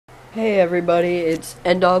Hey everybody, it's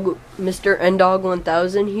Ndog, Mr. Ndog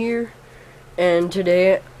 1000 here, and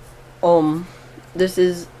today, this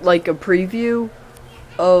is like a preview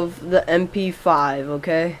of the mp5,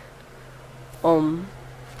 okay?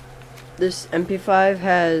 This mp5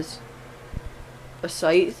 has a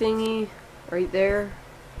sight thingy right there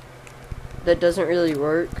that doesn't really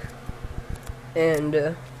work,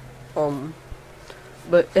 and,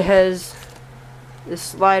 but it has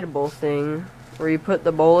this slidable thing where you put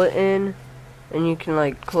the bullet in and you can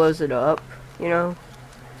like close it up, you know,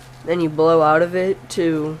 then you blow out of it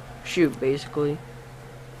to shoot basically.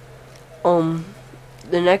 The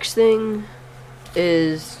next thing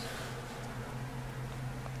is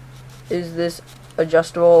this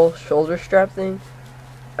adjustable shoulder strap thing.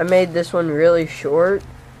 I made this one really short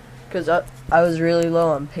because I was really low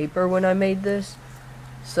on paper when I made this,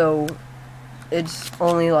 so it's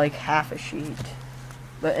only like half a sheet.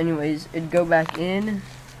 But anyways, it'd go back in.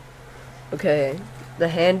 Okay, the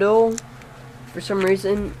handle, for some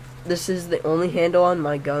reason, this is the only handle on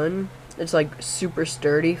my gun. It's like super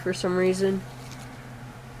sturdy for some reason.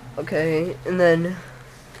 Okay, and then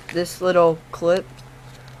this little clip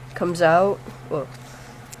comes out, whoa,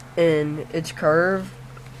 and it's curved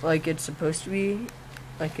like it's supposed to be,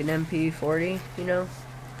 like an mp40, you know?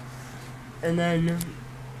 And then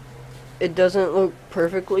it doesn't look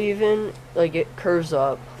perfectly even, like it curves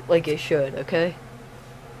up like it should, okay?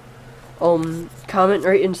 Comment,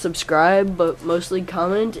 rate, and subscribe, but mostly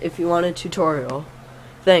comment if you want a tutorial.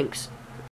 Thanks.